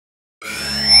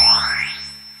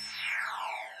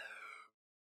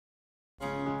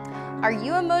Are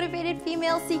you a motivated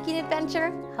female seeking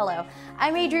adventure? Hello,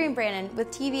 I'm Adrienne Brannon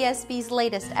with TVSB's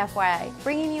latest FYI,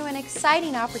 bringing you an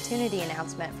exciting opportunity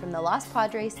announcement from the Los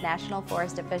Padres National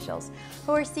Forest officials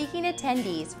who are seeking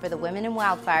attendees for the Women in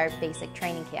Wildfire Basic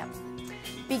Training Camp.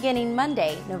 Beginning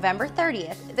Monday, November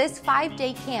 30th, this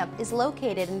 5-day camp is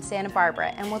located in Santa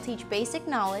Barbara and will teach basic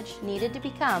knowledge needed to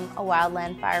become a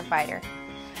wildland firefighter.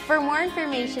 For more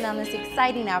information on this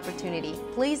exciting opportunity,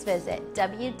 please visit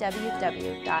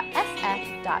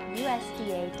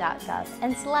www.sf.usda.gov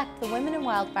and select the Women in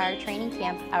Wildfire Training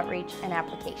Camp Outreach and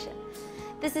Application.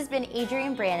 This has been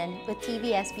Adrienne Brannon with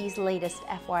TVSB's latest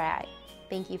FYI.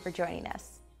 Thank you for joining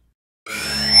us.